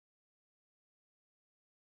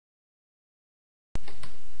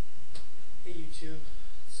YouTube.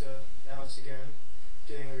 It's Alex again,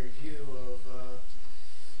 doing a review of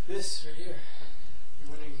this right here. You're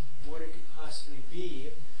wondering what it could possibly be,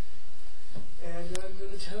 and I'm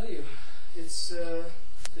going to tell you. It's the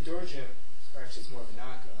door gym. Or actually, it's more of a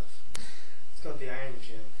knockoff. It's called the Iron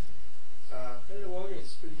Gym. Got it at Walgreens.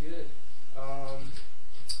 It's pretty good.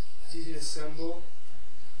 It's easy to assemble.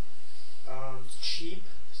 It's cheap.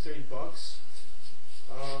 It's $30.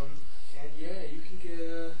 And yeah, you can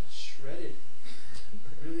get shredded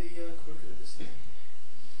really quickly with this thing.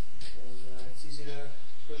 And it's easy to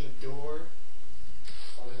put in the door,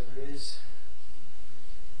 or whatever it is.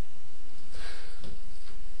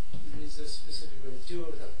 There is a specific way to do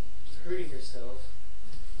it without hurting yourself,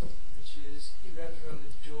 which is you wrap it around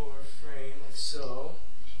the door frame like so,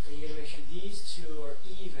 and you gotta make sure these two are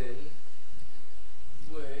even,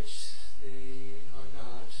 which they are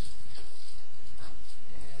not.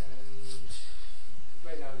 And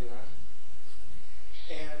right now they are.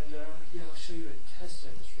 And yeah, I'll show you a test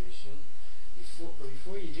demonstration.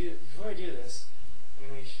 Before I do this, I'm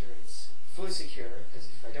gonna make sure it's fully secure, because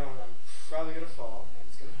if I don't, I'm probably gonna fall and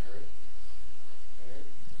it's gonna hurt. Alright.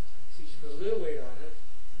 So you should put a little weight on it.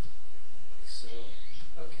 Like so.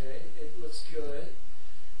 Okay, it looks good.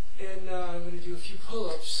 And I'm gonna do a few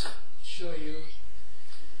pull-ups to show you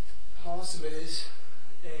how awesome it is.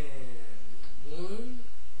 And 1,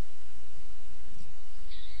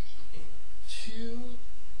 and 2,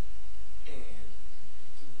 and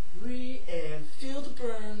 3, and feel the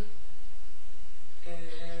burn,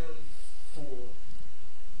 and 4.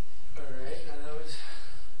 Alright, now that was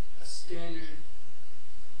a standard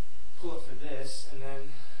pull-up for this, and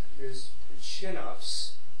then there's the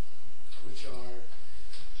chin-ups, which are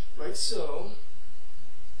like so,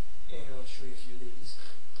 and I'll show you a few of these.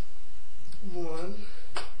 1,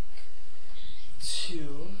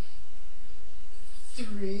 2,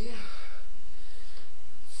 3,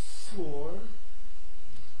 4.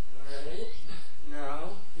 Alright, now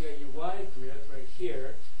you got your wide grip right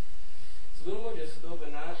here. It's a little more difficult,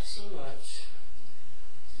 but not so much.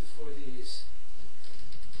 Let's do 4 of these.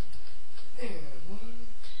 And 1,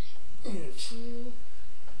 and 2,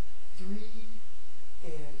 3,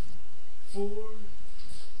 and 4.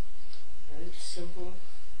 Right, simple.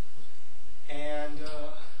 And you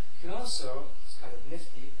can also, it's kind of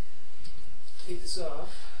nifty, take this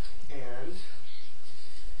off and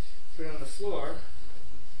put it on the floor.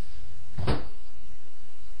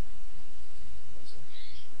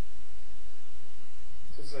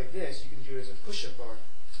 So it's like this. You can do it as a push-up bar.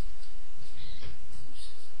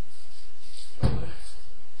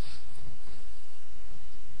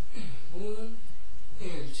 One,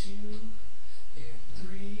 and 2, and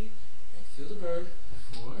 3, and feel the burn.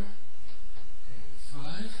 4, and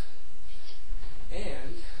 5,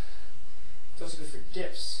 and it's also good for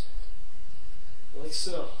dips, like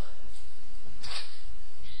so.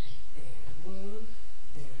 And 1,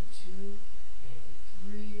 and 2, and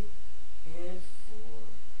 3, and 4,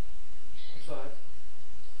 and 5.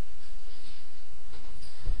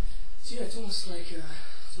 So yeah, it's almost like a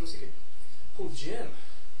whole gym.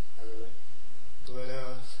 But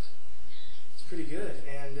it's pretty good,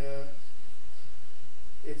 and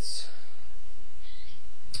it's